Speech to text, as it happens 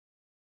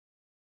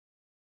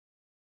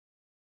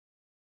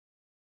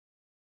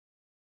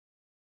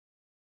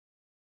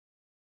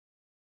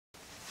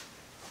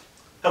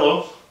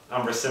Hello,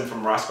 I'm Rasim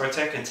from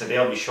Tech, and today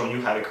I'll be showing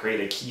you how to create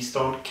a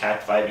Keystone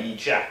Cat5e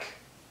jack.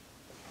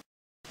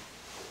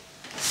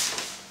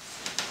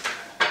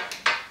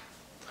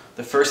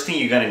 The first thing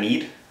you're going to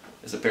need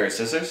is a pair of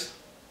scissors,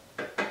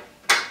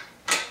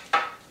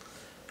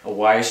 a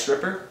wire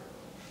stripper,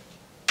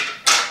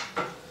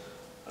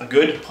 a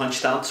good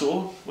punch down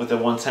tool with a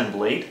 110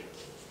 blade,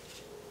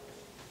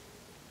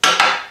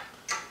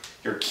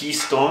 your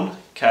Keystone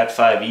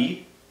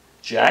Cat5e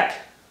jack,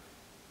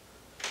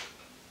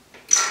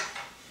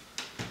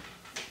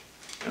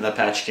 and the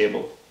patch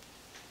cable.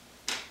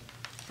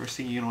 First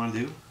thing you're going to want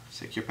to do is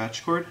take your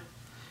patch cord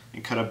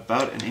and cut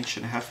about 1.5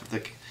 inches of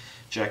the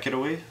jacket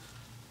away.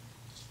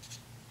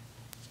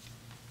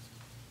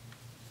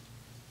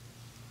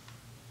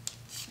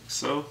 Like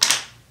so.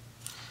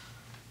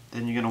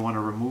 Then you're going to want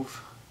to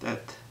remove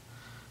that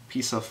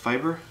piece of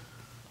fiber.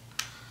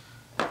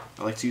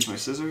 I like to use my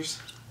scissors,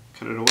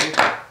 cut it away.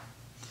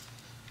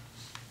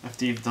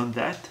 After you've done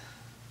that,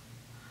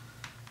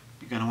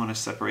 you're going to want to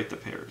separate the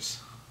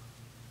pairs.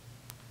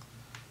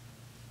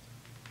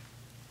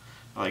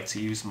 I like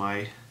to use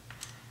my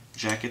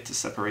jacket to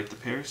separate the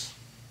pairs.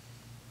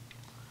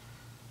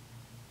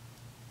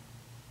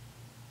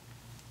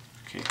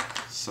 Okay,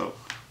 so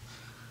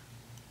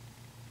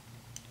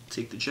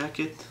take the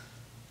jacket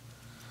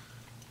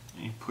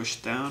and you push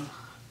down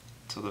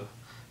until the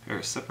pair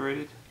is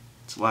separated.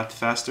 It's a lot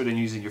faster than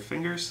using your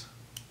fingers,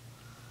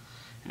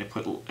 and it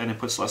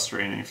puts less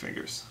strain on your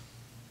fingers.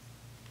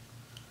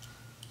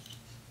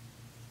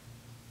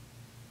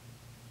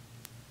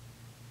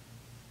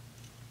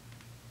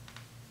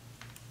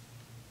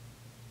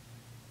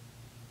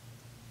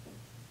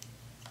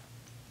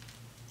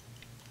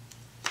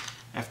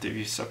 After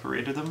you've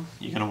separated them,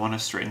 you're going to want to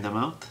straighten them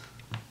out.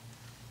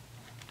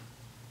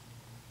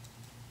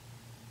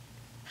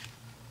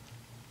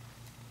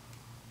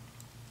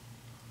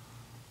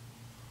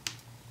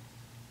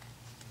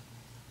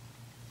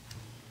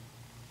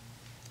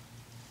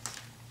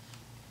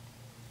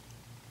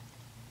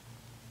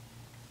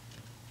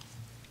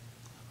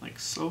 Like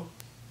so.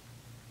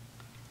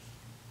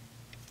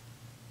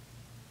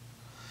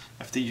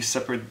 After you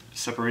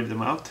separate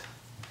them out,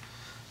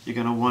 you're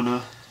going to want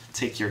to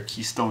take your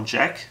Keystone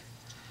jack.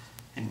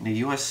 In the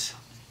US,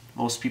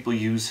 most people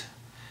use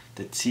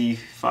the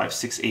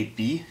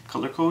T568B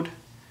color code.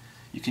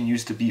 You can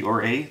use the B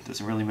or A,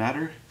 doesn't really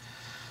matter.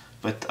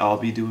 But I'll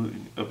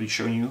be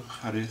showing you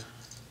how to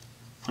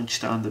punch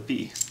down the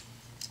B.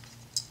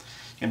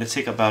 You're going to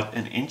take about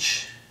 1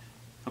 inch,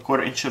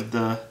 1/4 inch of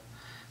the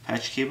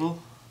patch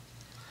cable,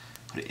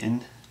 put it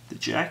in the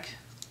jack.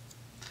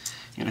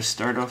 You're going to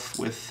start off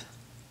with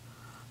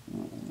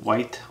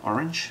white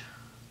orange.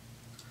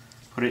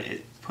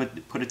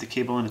 Put the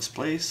cable in its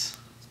place.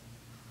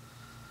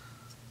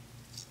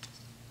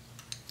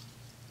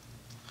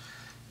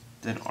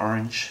 Then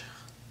orange.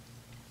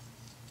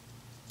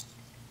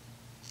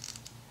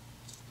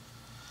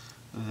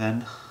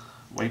 Then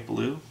white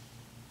blue.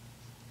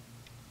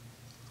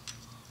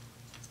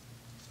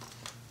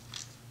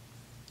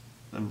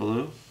 Then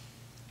blue.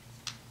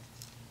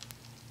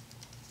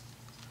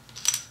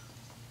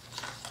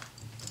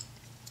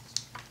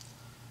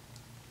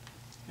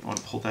 You want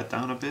to pull that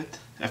down a bit.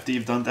 After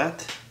you've done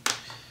that,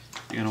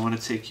 you're going to want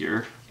to take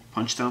your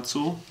punch down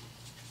tool,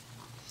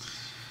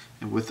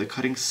 and with the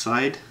cutting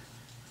side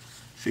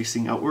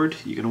facing outward,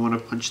 you're going to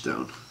want to punch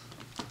down.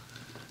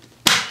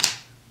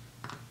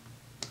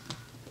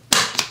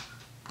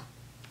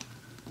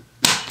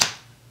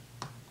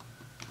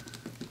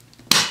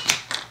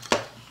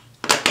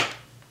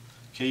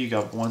 Okay, you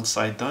got one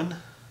side done.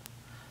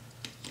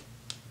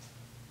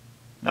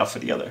 Now for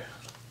the other.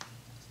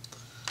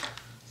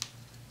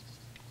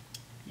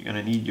 You're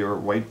going to need your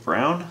white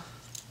brown.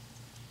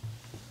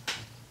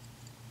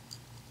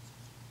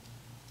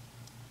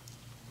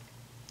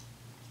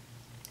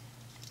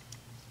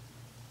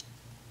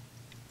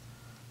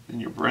 Then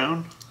your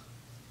brown.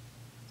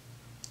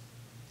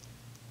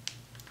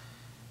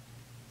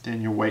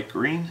 Then your white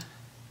green.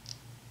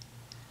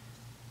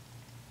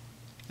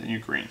 Then your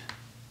green.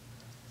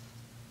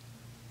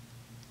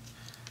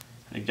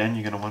 And again,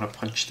 you're going to want to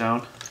punch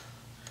down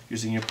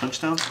using your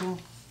punch down tool.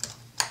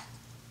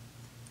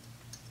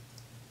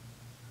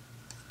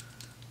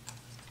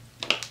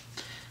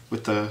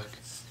 With the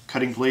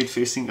cutting blade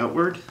facing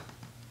outward.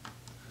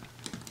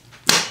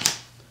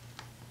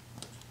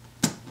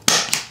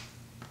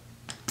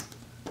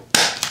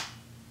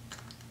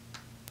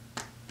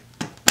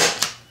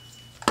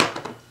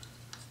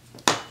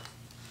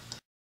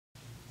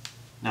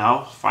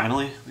 Now,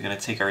 finally, we're going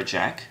to take our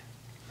jack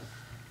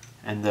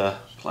and the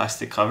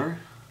plastic cover,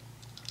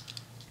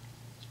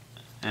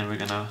 and we're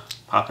going to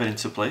pop it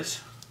into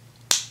place.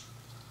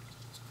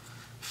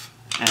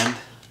 And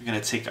we're going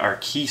to take our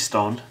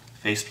Keystone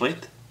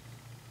faceplate,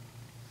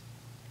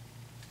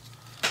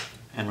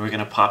 and we're going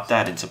to pop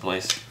that into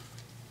place.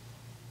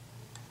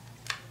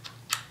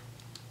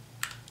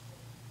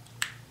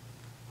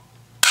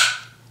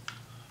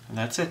 And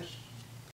that's it.